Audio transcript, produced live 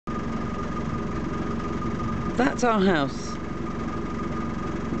That's our house.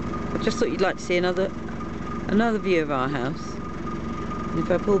 I just thought you'd like to see another view of our house. And if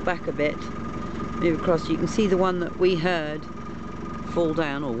I pull back a bit, move across, you can see the one that we heard fall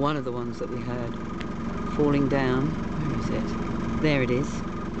down, or one of the ones that we heard falling down. Where is it? There it is.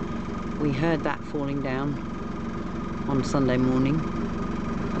 We heard that falling down on Sunday morning.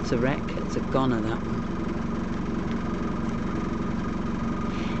 That's a wreck. It's a goner, that one.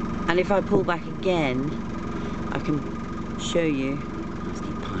 And if I pull back again, I can show you,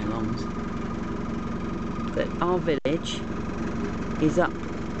 nasty pylons, that our village is up,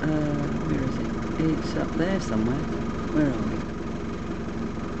 where is it? It's up there somewhere. Where are we?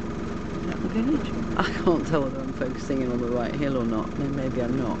 Is that the village? I can't tell whether I'm focusing in on the right hill or not. No, maybe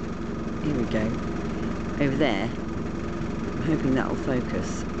I'm not. Here we go. Over there. I'm hoping that'll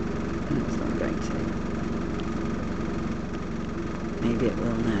focus. No, it's not going to. Maybe it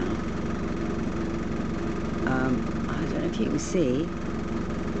will now. I don't know if you can see,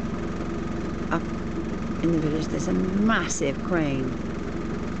 up in the village there's a massive crane.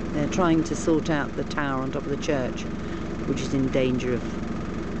 They're trying to sort out the tower on top of the church, which is in danger of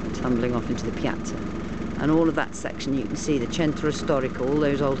tumbling off into the piazza. And all of that section, you can see the centro storico, all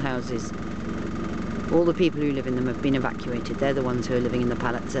those old houses, all the people who live in them have been evacuated. They're the ones who are living in the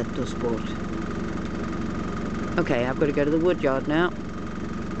Palazzetto Sport. Okay, I've got to go to the wood yard now.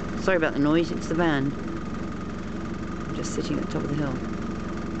 Sorry about the noise, it's the van. I'm just sitting at the top of the hill.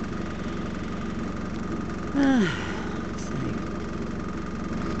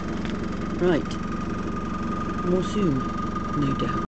 Right. More soon, no doubt.